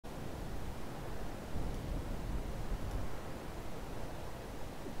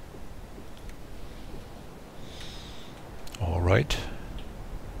fight.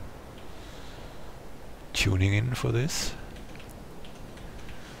 Tuning in for this.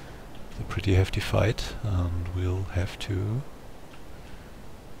 It's a pretty hefty fight, and we'll have to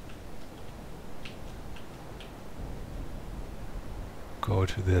go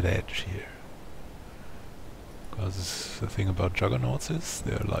to that edge here. Because the thing about Juggernauts is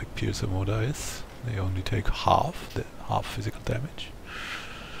they're like Piercer Modice. They only take half physical damage.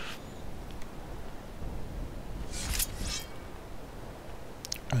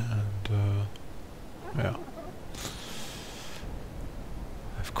 And yeah,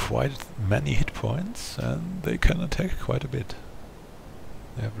 have quite many hit points, and they can attack quite a bit.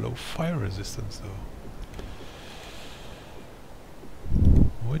 They have low fire resistance though,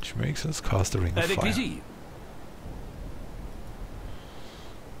 which makes us cast a ring of fire.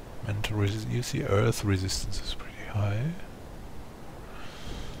 Mental you see earth resistance is pretty high.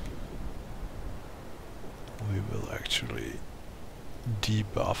 We will actually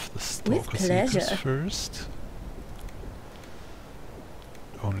debuff the Stalker Seekers first.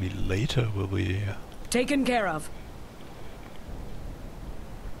 Only later will we taken care of.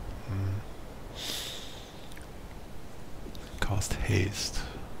 Cast haste.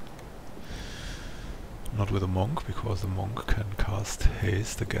 Not with a monk, because the monk can cast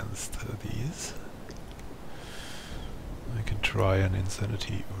haste against these. I can try an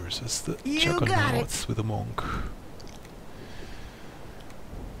insanity versus the Juggernauts with a monk.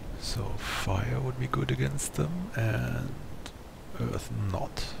 So fire would be good against them, and earth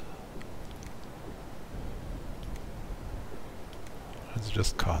not. Let's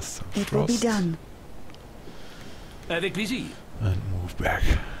just cast some frost. It will be done. Avec plaisir. And move back.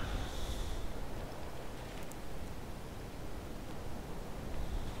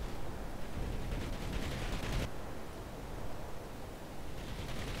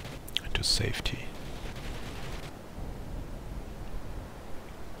 To safety.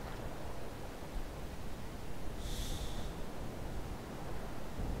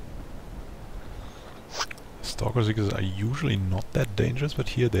 Stalker Seekers are usually not that dangerous, but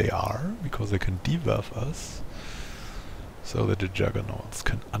here they are, because they can debuff us, so that the Juggernauts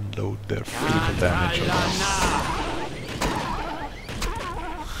can unload their physical damage on us.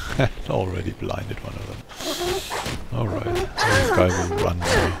 Already blinded one of them. Alright, this guy will run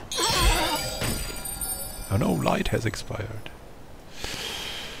now. Oh no, light has expired.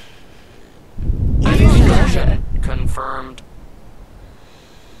 Confirmed.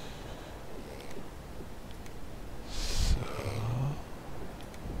 So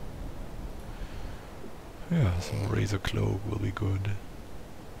yeah, some Razor Cloak will be good.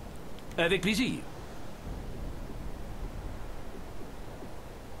 Avec plaisir.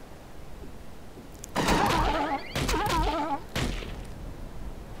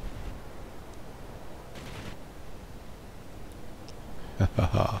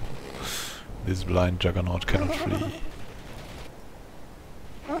 This blind Juggernaut cannot flee.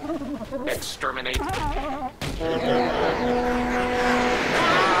 Exterminate. Alright.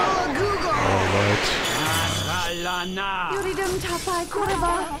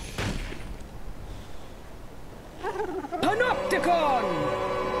 Panopticon!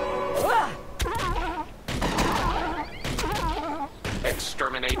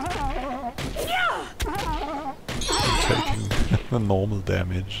 Exterminate. Taking the normal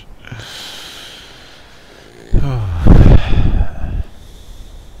damage.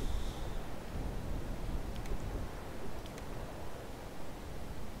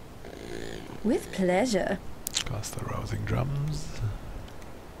 With pleasure. Cast the Rousing Drums.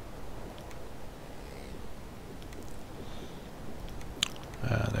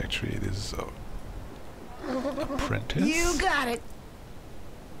 And actually this is Apprentice. You got it.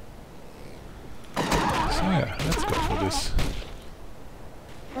 So yeah, let's go for this.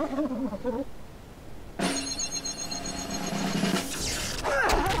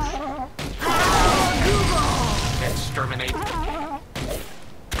 Exterminate.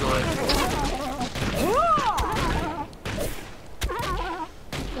 Good.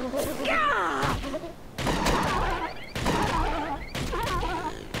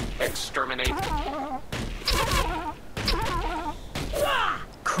 Exterminate.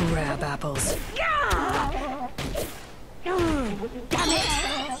 Crab apples. Damn it!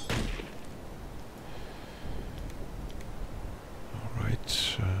 Alright.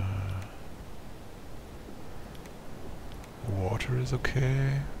 Water is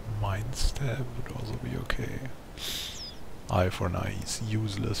okay. Mind Stab would also be okay. Eye for an Eye is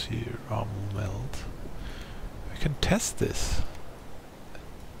useless here. Armor Melt. I can test this.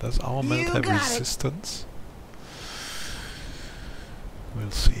 Does Armor Melt have resistance?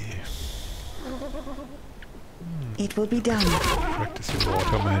 We'll see. It will be done. Practice your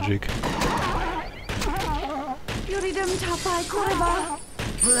water magic. Yuridum tapai kuraba.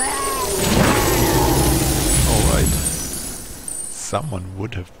 Alright. Someone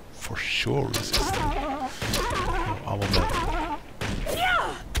would have for sure resisted. No, our melt.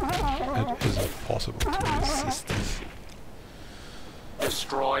 It isn't possible to resist this.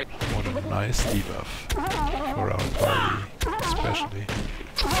 Destroyed. What a nice debuff for our party, especially.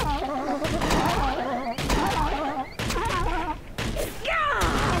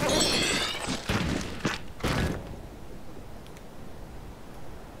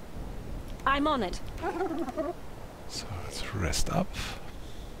 I'm on it. So let's rest up.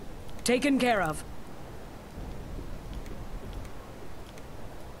 Taken care of.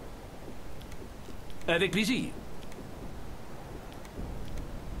 Avec plaisir.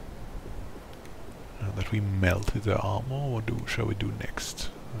 Now that we melted the armor, what shall we do next?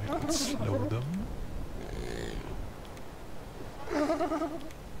 We could slow them.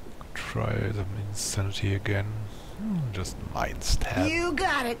 Try some insanity again. Just mind stab. You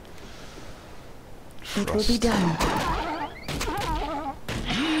got it. Frost. It will be done.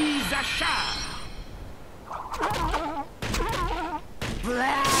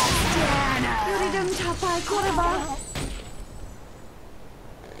 Yuridum tapai kuraba.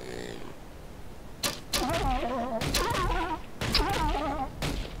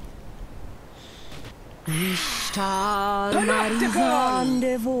 Ishtar Marizan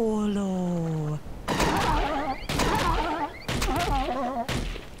de Volo.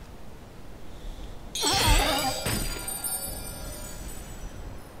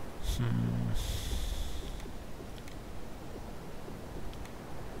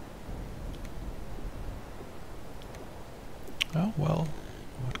 Oh well,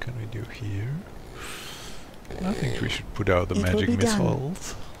 what can we do here? I think we should put out the It will magic be done.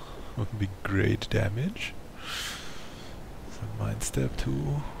 missiles. Would be great damage. So mind step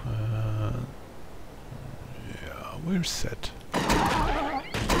too. Yeah, we're set.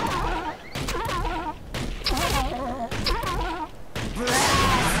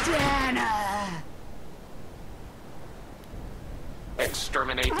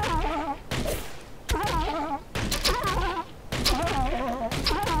 Exterminate.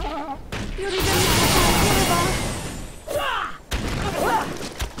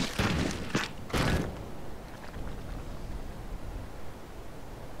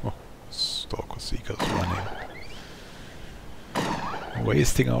 Oh, Stalker Seeker's running.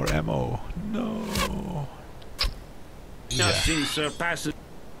 Wasting our ammo. No. Nothing surpasses.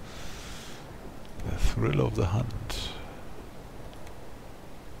 The thrill of the hunt.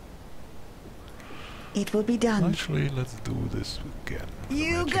 It will be done. Actually, let's do this again. The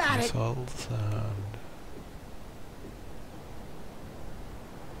You magic got it. missiles and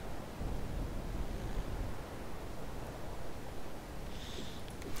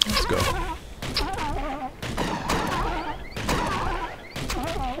let's go.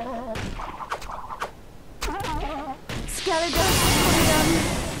 Skeleton.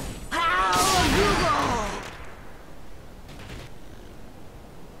 Power Google.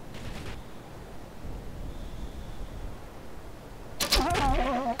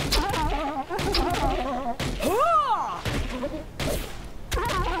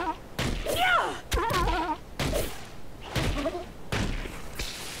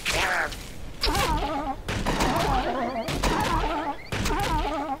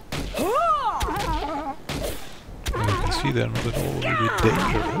 See, they're not at all really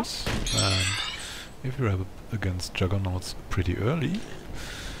dangerous, and if you're up against Juggernauts pretty early,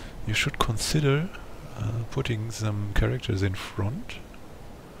 you should consider putting some characters in front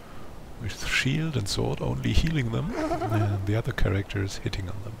with shield and sword, only healing them, and the other characters hitting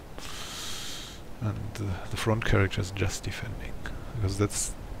on them. And the front characters just defending, because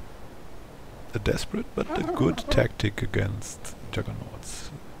that's a desperate but a good tactic against Juggernauts.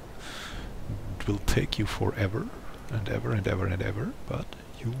 It will take you forever and ever and ever and ever, but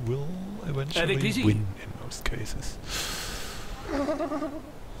you will eventually win in most cases.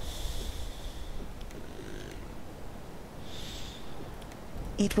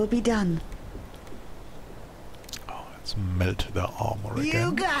 It will be done. Oh, let's melt the armor again.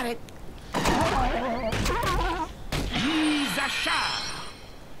 You got it.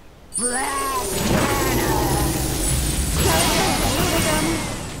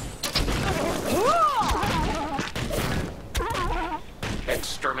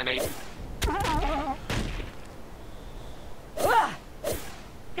 Exterminate.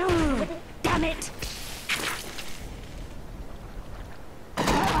 Damn it.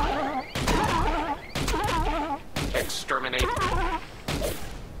 Exterminate.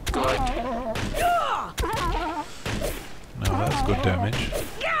 Good. damage.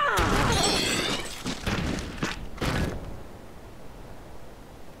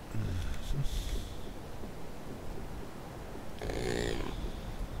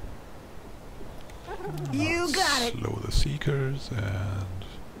 You got it. Slow the Seekers and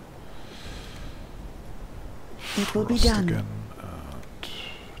It will be Frost done. again and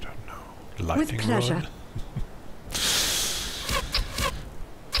I don't know. Lightning With pleasure. Rod.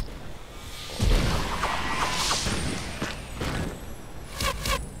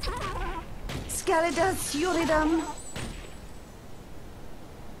 Skeletus Uridum.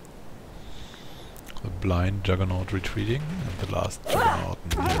 The blind Juggernaut retreating and the last Juggernaut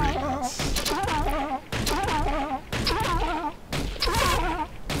nearing us.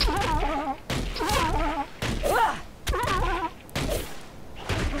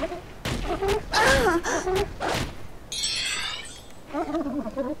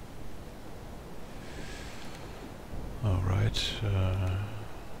 Alright,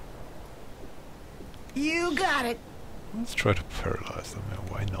 You got it. let's try to paralyze them, yeah,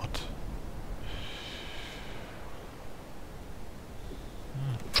 why not?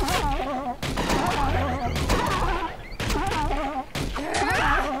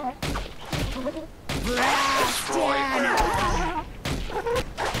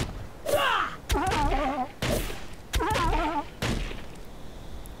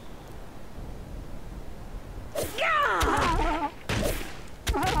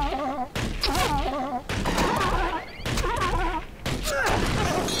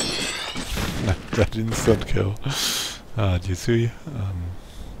 That instant kill. Do you see?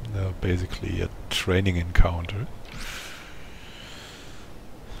 They're basically a training encounter.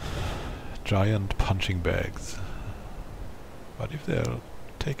 Giant punching bags. But if they're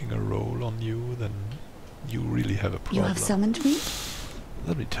taking a roll on you, then you really have a problem. You have summoned me?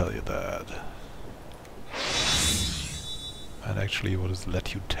 Let me tell you that. And actually, what is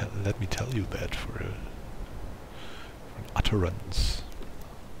let me tell you that for an utterance.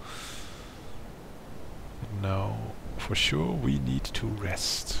 But now, for sure, we need to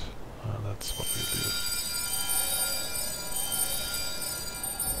rest. That's what we do.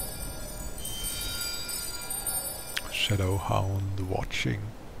 Shadow Hound watching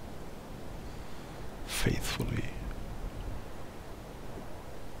faithfully.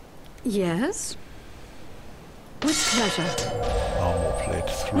 Yes? With pleasure. Armor plate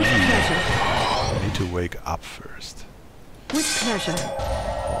 3. With pleasure. I need to wake up first. With pleasure.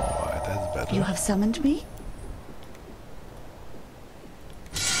 Alright, that's better. You have summoned me?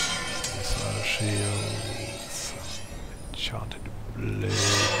 Missile shields. Enchanted blade.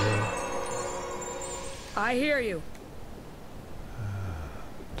 I hear you.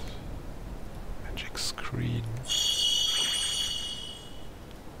 Magic screen.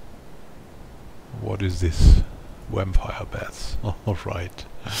 What is this? Vampire bats. Alright.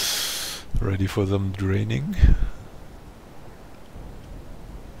 Ready for them draining?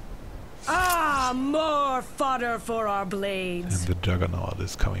 Ah, more fodder for our blades. And the Juggernaut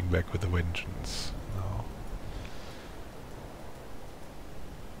is coming back with a vengeance. Now,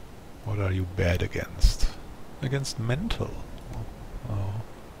 what are you bad against? Against mental? Oh,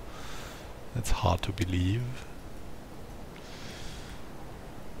 that's hard to believe.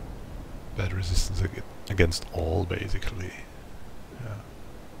 Bad resistance against all, basically. Yeah.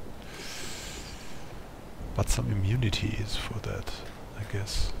 But some immunities for that, I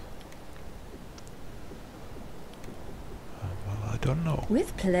guess. Well, I don't know.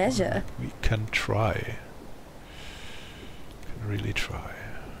 With pleasure. We can try. Can really try.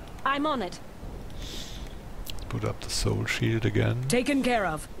 I'm on it. Put up the soul shield again. Taken care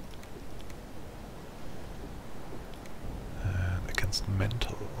of. And against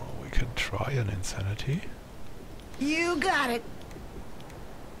mental, we can try an insanity. You got it.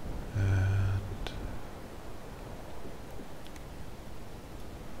 And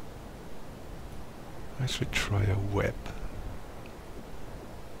actually try a web.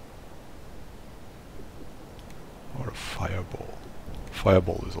 Or a fireball.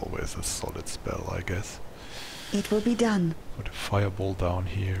 Fireball is always a solid spell, I guess. It will be done. Put a fireball down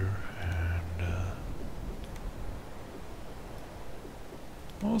here and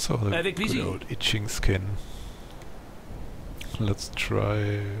also the Avec good plaisir. old itching skin. Let's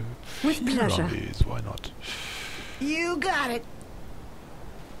try With fear pleasure. on these, why not? You got it.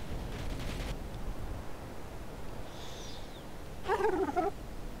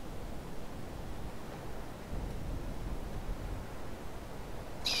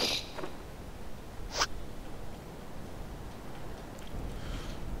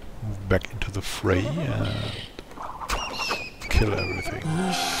 Move back into the fray and kill everything.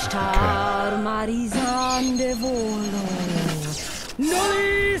 Ishtar Marizan de Volo.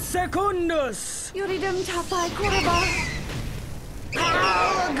 Noli secundus! Yuridum tapai kuraba.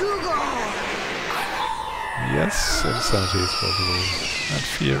 Power Google. Yes, insanity is possible. And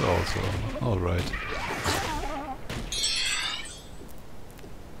fear also. Alright.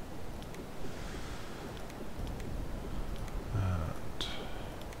 And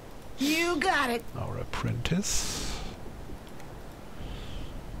You got it. our apprentice.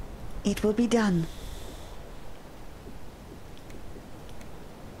 It will be done.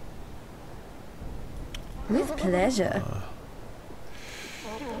 With pleasure.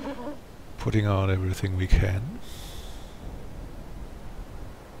 Putting out everything we can.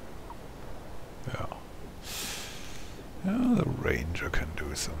 Yeah. Yeah, the ranger can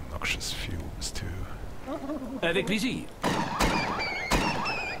do some noxious fumes too. Avec plaisir.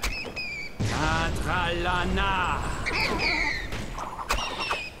 Atralana.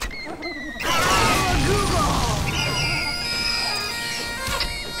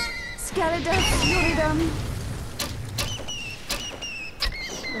 Scalidus Yuridum.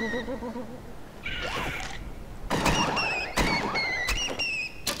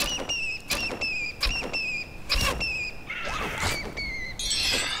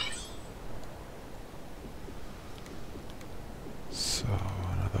 So,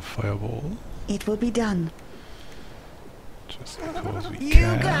 another fireball. It will be done. Just because we You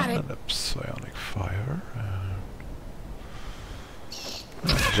can. got it. And a psionic fire.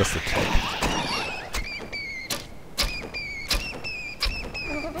 Just attack.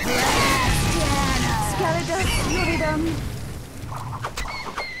 Scalidus Yuridum.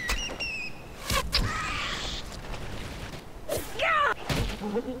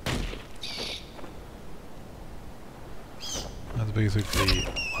 That's basically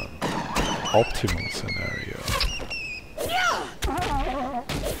an optimal scenario.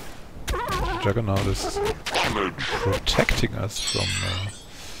 Juggernaut is protecting us from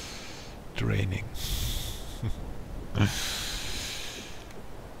draining.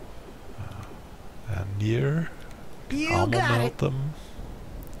 And near, You armor got melt it. them.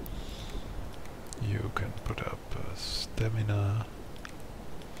 You can put up stamina.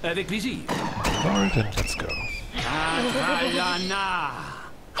 Avec plaisir. Alright, and let's go. Atralana.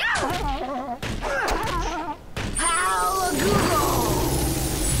 Power Google.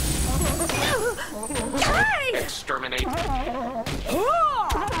 Exterminate.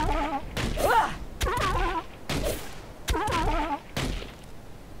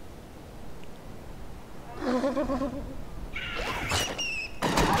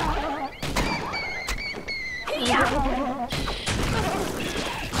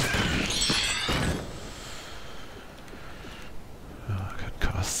 I can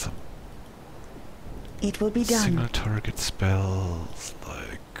cast some It will be done. single target spells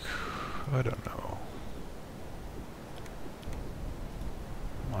like, I don't know,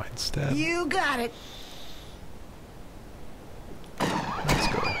 Mind Stab. You got it. Let's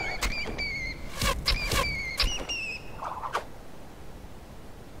go.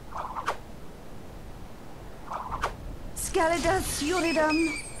 Scalidus Yuridum.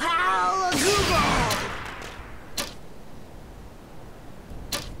 Power Google.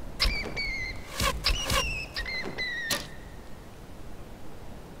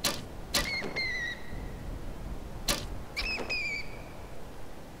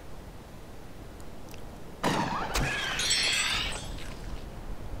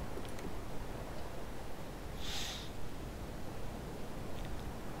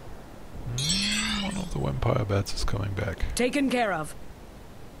 One of the vampire bats is coming back. Taken care of.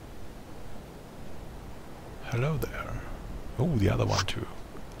 Hello there. Oh, the other one too.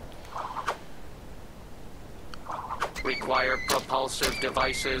 Require propulsive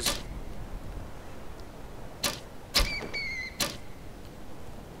devices.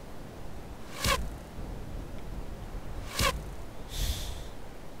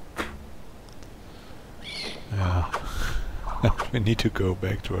 Yeah. We need to go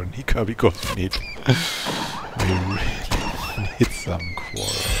back to Arnika because we really need some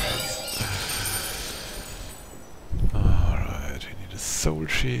quarrels. Alright, we need a soul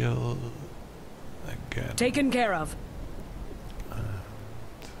shield. Again. Taken care of.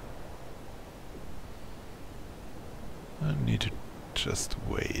 I need to just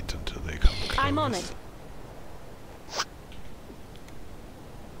wait until they come close. I'm on it.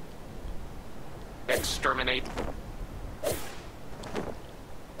 Exterminate.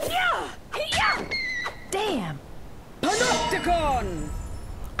 Damn! Panopticon!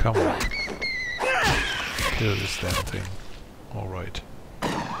 Come on. Kill this damn thing. Alright.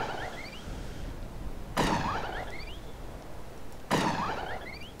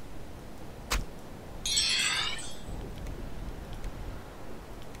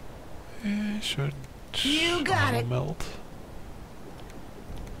 should You got it. melt.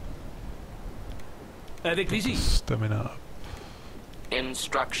 Avec plaisir. Stamina up.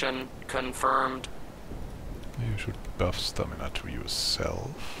 Instruction confirmed. You should buff stamina to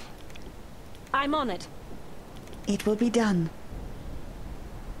yourself. I'm on it. It will be done.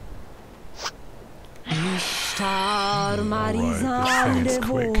 Star Marizan de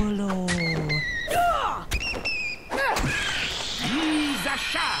Volo. Mise à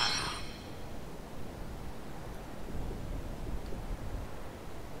char.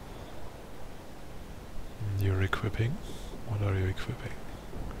 You're equipping? What are you equipping?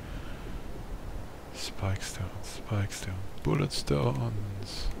 Spike stones, spike stones, bullet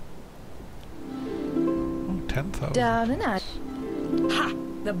stones. Oh, 10,000. Down and out. Ha!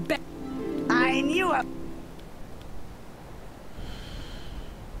 The best. I knew it.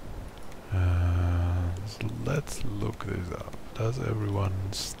 So let's look this up. Does everyone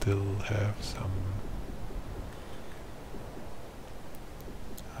still have some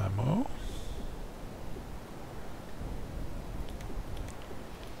ammo?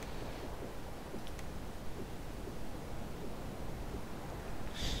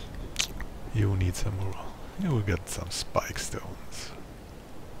 You need some more. You will get some spike stones.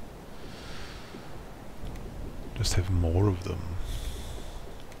 Just have more of them.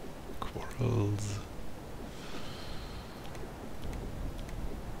 Quarrels.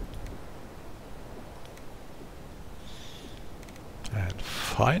 And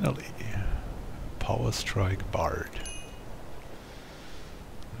finally, Power Strike Bard.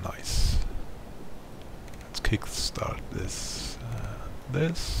 Nice. Let's kickstart this.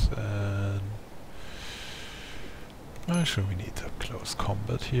 And I'm sure we need some close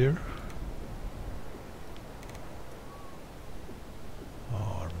combat here.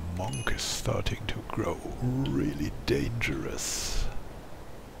 Our monk is starting to grow really dangerous.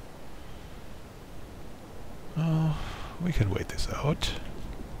 Oh, we can wait this out.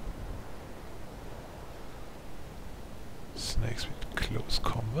 Snakes with close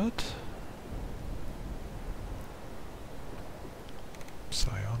combat.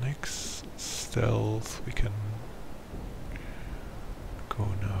 Psionics, stealth, we can go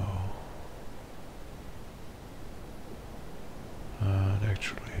now. And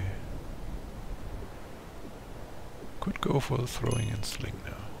actually could go for the throwing and sling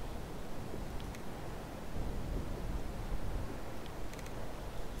now.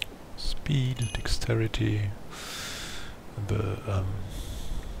 Speed, dexterity, the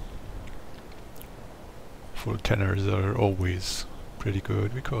full tenors are always pretty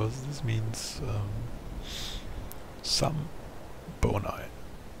good because this means some boni.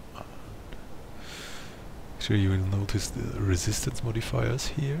 So you will notice the resistance modifiers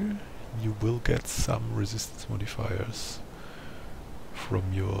here. You will get some resistance modifiers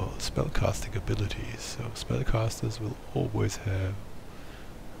from your spellcasting abilities. So spellcasters will always have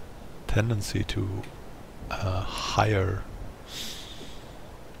tendency to higher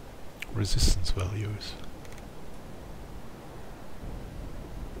resistance values.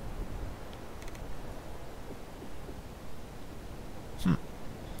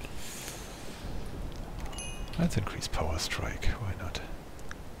 Let's increase Power Strike, why not?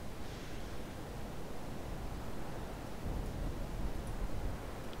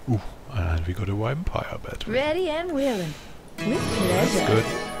 Ooh, and we got a vampire battery. Ready and willing. With That's pleasure. good.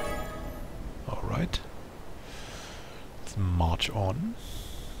 Alright. Let's march on.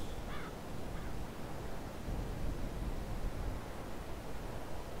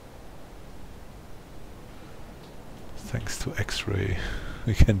 Thanks to X-ray,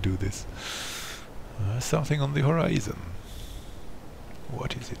 we can do this. Something on the horizon.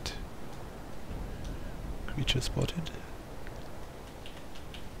 What is it? Creature spotted.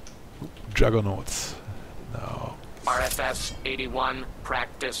 Ooh, Juggernauts. Now. RFS 81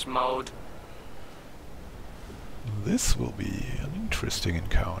 practice mode. This will be an interesting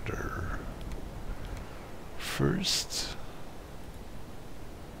encounter. First,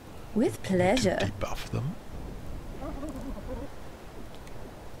 With to pleasure. debuff them.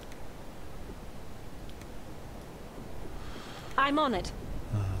 I'm on it.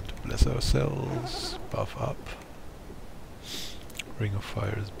 To bless ourselves, buff up. Ring of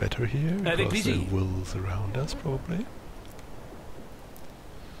Fire is better here because there will surround us probably.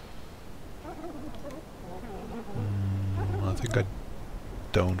 I think I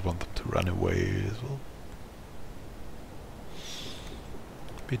don't want them to run away as well.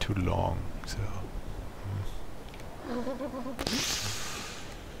 Be too long, so.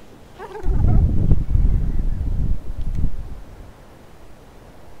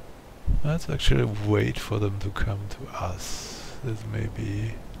 Let's actually wait for them to come to us. This may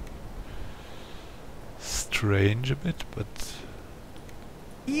be range a bit, but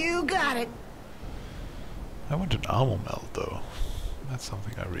You got it. I want an armor melt though. That's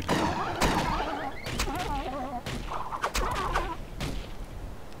something I really want.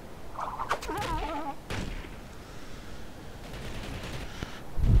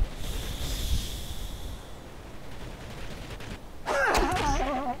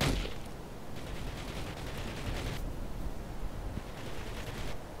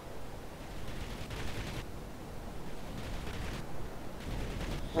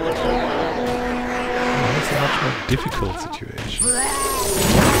 Difficult situation.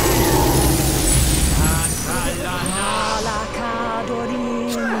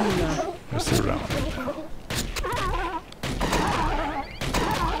 We're still around right now.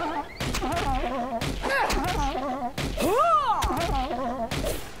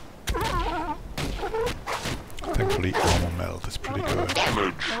 Thankfully, armor melt is pretty good.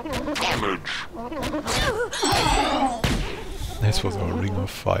 Damage. This was our ring of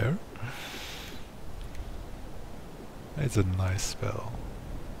fire. It's a nice spell.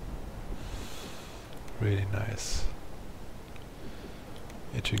 Really nice.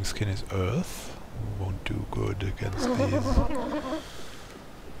 Itching skin is earth. Won't do good against these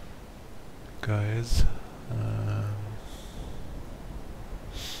guys.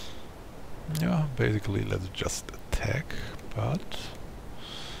 Yeah, basically let's just attack, but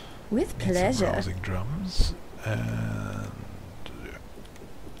With need some pleasure. rousing drums and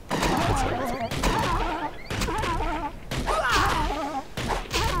that's everything.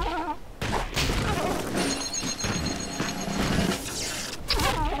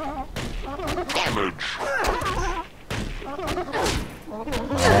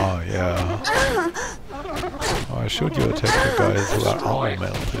 Oh yeah. Why should you attack the guys who are armor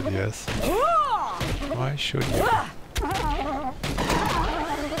melted, yes? Why should you?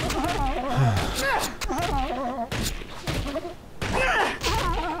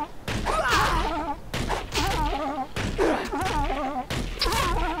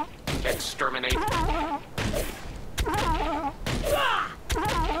 Exterminate.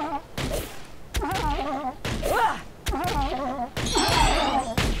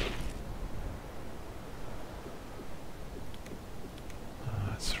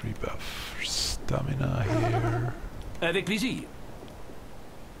 Let's rebuff stamina here. Avec plaisir.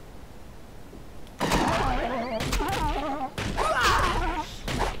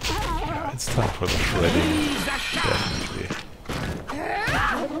 Yeah, it's time for the shredding, definitely.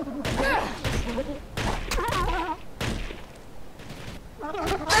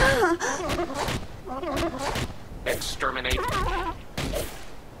 Exterminate.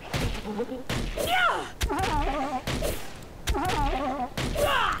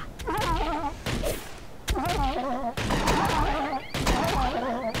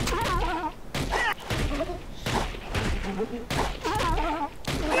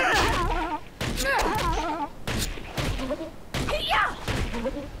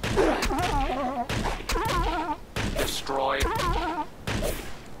 Destroy.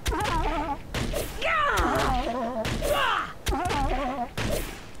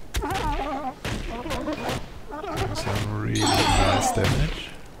 Some really nice damage.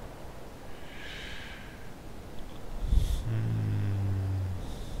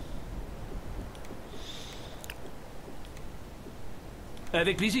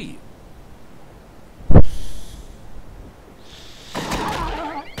 Avec plaisir.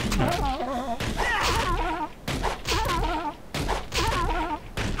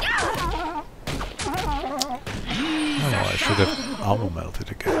 Oh, I should have armor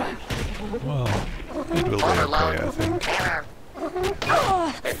melted again. Well, it will be okay, I think.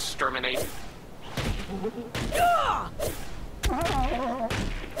 Exterminate.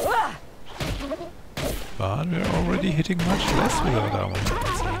 But we're already hitting much less without armor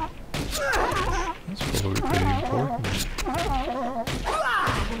melting. That's probably pretty important.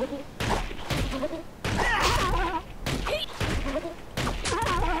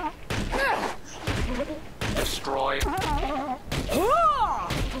 Destroy.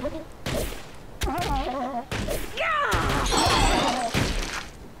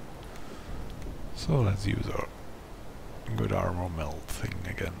 So let's use our good armor melt thing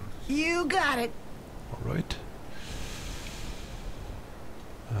again. You got it. Alright.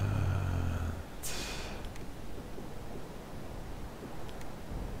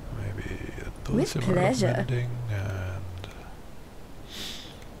 Maybe a With dulcimer pleasure. mending and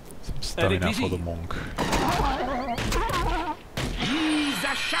some stamina for the monk.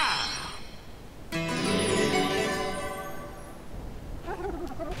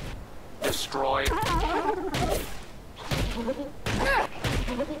 Destroy.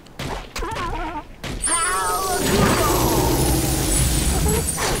 How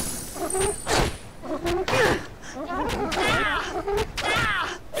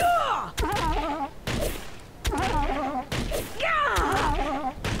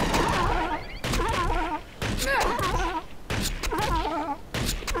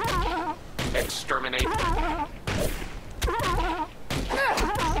Exterminate.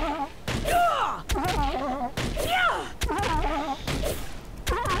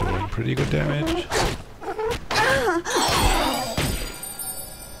 Doing pretty good damage. We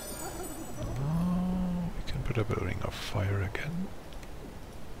can put a building of fire again.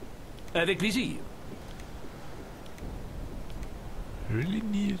 Avec plaisir. Really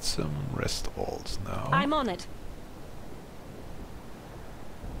need some rest alls now. I'm on it.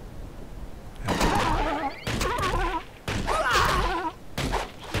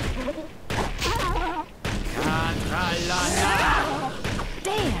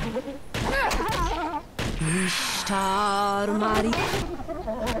 Damn.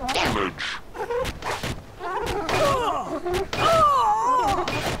 Damage.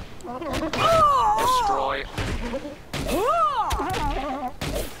 Destroy.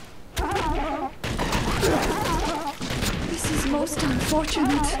 This is most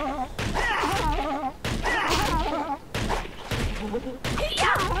unfortunate.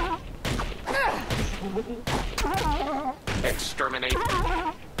 Exterminate.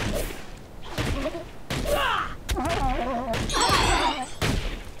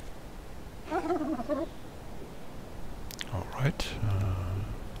 Alright.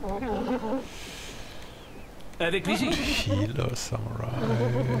 Avec plaisir. Healer, samurai.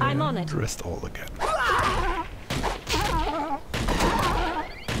 I'm on it. Rest all again.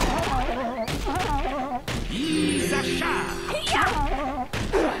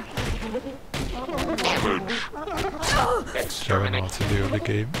 Exterminate. Juggernaut in the early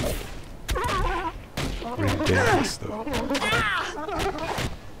game. Really dangerous though.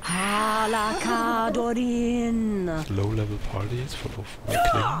 Halakadorin. Low level parties full of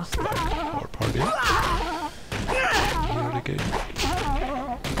weaklings like our party. In the early game.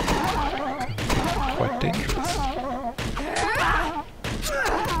 Can be quite dangerous.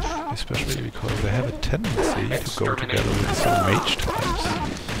 Especially because they have a tendency to go together with some mage types.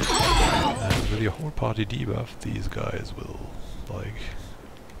 And with your whole party debuff, these guys will, like,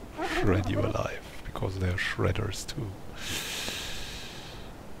 shred you alive, because they're shredders too.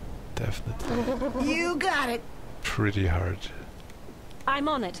 Definitely. You got it. Pretty hard. I'm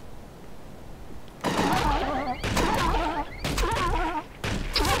on it.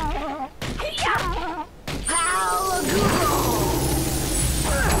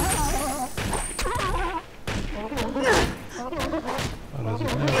 Others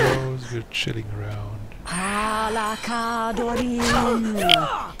of arrows, we're chilling around. Halakadorin.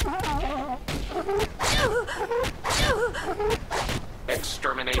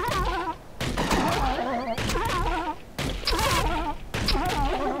 Exterminate.